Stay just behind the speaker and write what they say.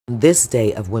this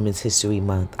day of Women's History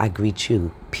Month, I greet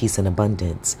you, peace and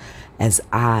abundance, as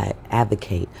I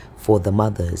advocate for the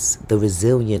mothers, the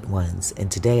resilient ones. And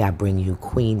today I bring you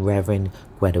Queen Reverend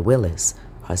Greta Willis,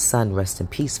 her son resting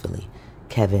peacefully,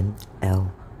 Kevin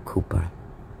L. Cooper.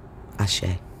 Ashe.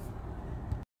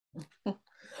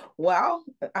 Well,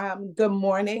 good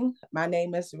morning. My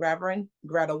name is Reverend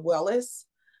Greta Willis.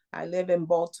 I live in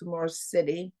Baltimore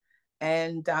City,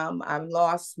 and I've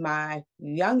lost my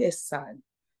youngest son,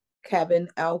 Kevin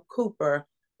L. Cooper,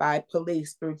 by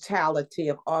police brutality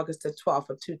of August the 12th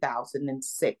of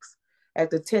 2006 at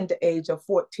the tender age of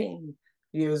 14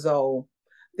 years old.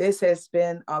 This has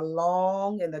been a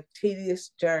long and a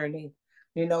tedious journey.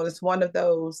 You know, it's one of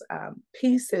those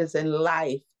pieces in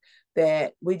life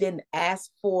that we didn't ask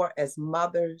for as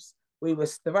mothers. We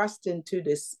was thrust into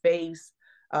this space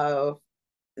of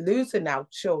losing our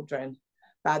children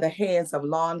by the hands of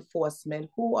law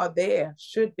enforcement who are there,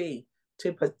 should be,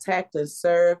 to protect and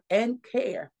serve and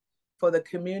care for the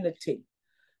community,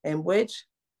 in which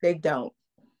they don't.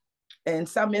 In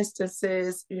some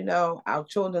instances, you know, our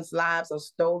children's lives are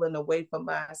stolen away from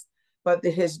us. But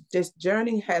this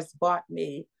journey has brought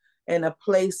me in a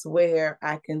place where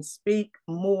I can speak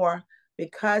more,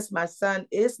 because my son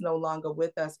is no longer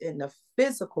with us in the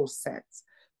physical sense,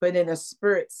 but in a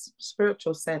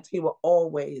spiritual sense, he will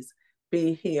always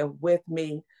be here with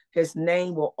me. His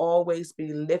name will always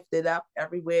be lifted up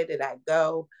everywhere that I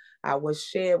go. I will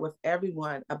share with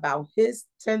everyone about his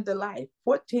tender life,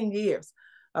 14 years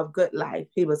of good life.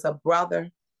 He was a brother,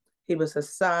 he was a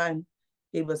son,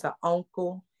 he was an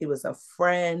uncle, he was a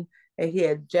friend, and he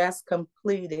had just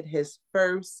completed his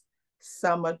first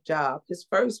summer job, his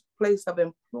first place of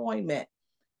employment,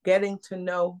 getting to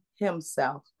know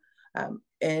himself,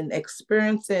 and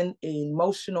experiencing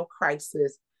emotional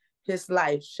crisis. His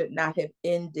life should not have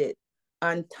ended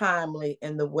untimely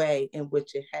in the way in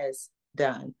which it has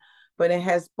done. But it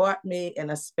has brought me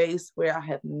in a space where I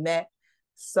have met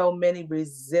so many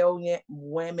resilient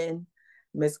women.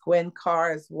 Miss Gwen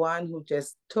Carr is one who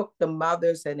just took the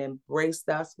mothers and embraced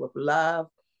us with love.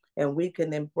 And we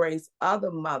can embrace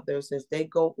other mothers as they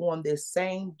go on this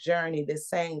same journey, this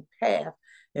same path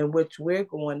in which we're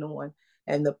going on.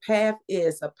 And the path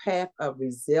is a path of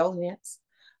resilience,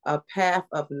 a path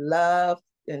of love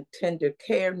and tender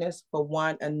careness for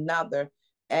one another,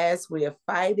 as we are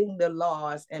fighting the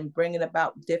laws and bringing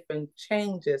about different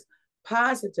changes,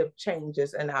 positive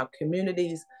changes in our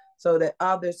communities, so that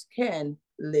others can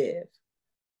live.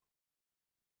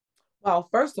 Well,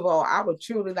 first of all, I would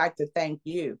truly like to thank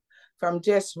you from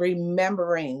just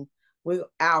remembering with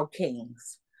our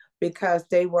kings, because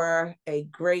they were a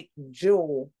great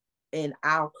jewel in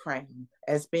our crown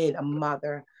as being a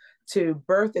mother, to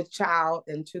birth a child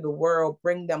into the world,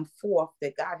 bring them forth,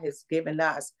 that God has given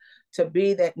us to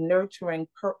be that nurturing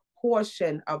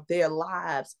portion of their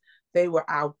lives. They were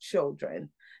our children,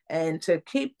 and to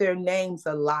keep their names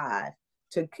alive,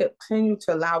 to continue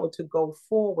to allow it to go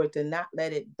forward, to not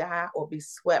let it die or be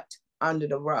swept under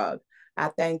the rug. I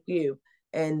thank you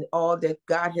and all that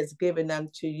God has given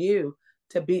unto you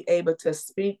to be able to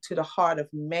speak to the heart of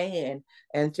man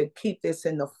and to keep this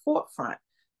in the forefront,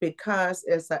 because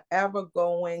it's an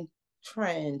ever-going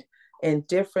trend in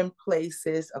different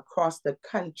places across the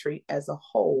country as a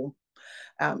whole.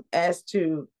 As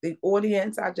to the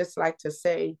audience, I just like to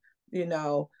say, you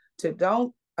know, to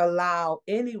don't allow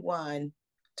anyone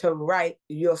to write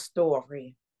your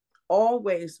story.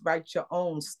 Always write your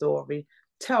own story.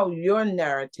 Tell your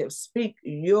narrative. Speak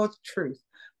your truth,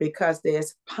 because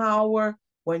there's power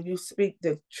when you speak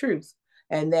the truth,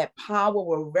 and that power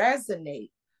will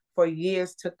resonate for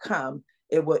years to come.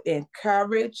 It will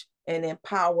encourage and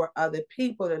empower other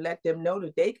people to let them know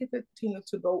that they can continue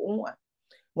to go on.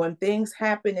 When things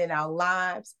happen in our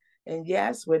lives, and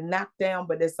yes, we're knocked down,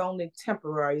 but it's only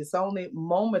temporary, it's only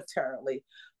momentarily,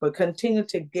 but continue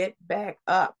to get back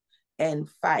up and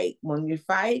fight. When you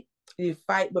fight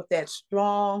with that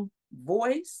strong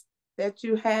voice that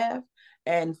you have,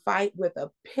 and fight with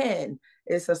a pen.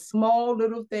 It's a small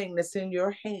little thing that's in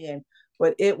your hand,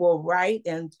 but it will write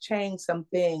and change some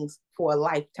things for a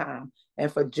lifetime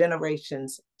and for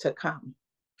generations to come.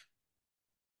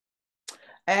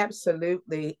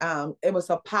 Absolutely. It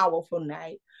was a powerful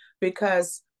night,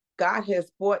 because God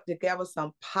has brought together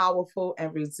some powerful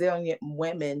and resilient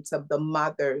women, of the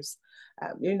mothers,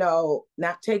 you know,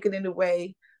 not taking it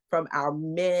away from our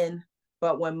men,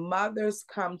 but when mothers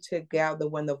come together,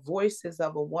 when the voices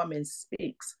of a woman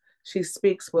speaks, she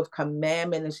speaks with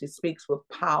commandment, and she speaks with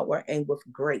power and with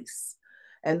grace.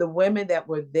 And the women that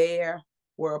were there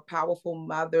were powerful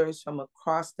mothers from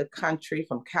across the country,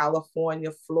 from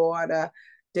California, Florida,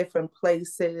 different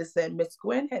places, and Miss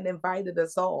Gwen had invited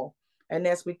us all. And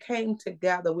as we came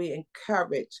together, we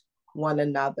encouraged one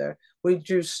another. We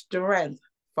drew strength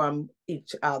from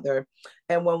each other.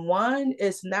 And when one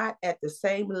is not at the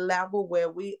same level where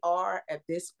we are at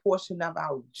this portion of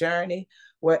our journey,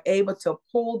 we're able to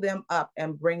pull them up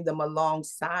and bring them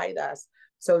alongside us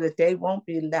so that they won't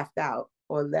be left out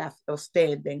or left or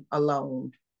standing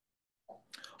alone.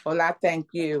 Well, I thank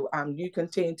you. You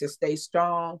continue to stay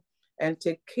strong and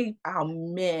to keep our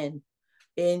men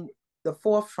in the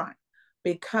forefront,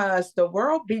 because the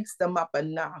world beats them up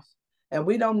enough. And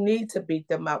we don't need to beat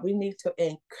them up. We need to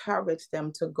encourage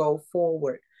them to go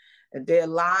forward. Their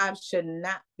lives should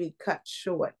not be cut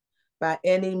short by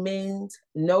any means.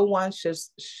 No one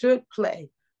should play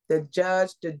the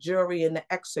judge, the jury, and the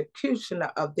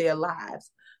executioner of their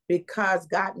lives, because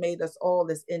God made us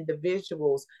all as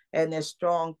individuals and as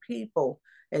strong people.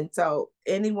 And so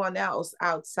anyone else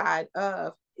outside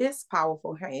of his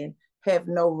powerful hand have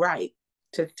no right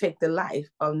to take the life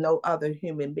of no other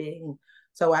human being.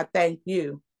 So I thank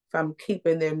you from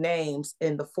keeping their names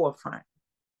in the forefront.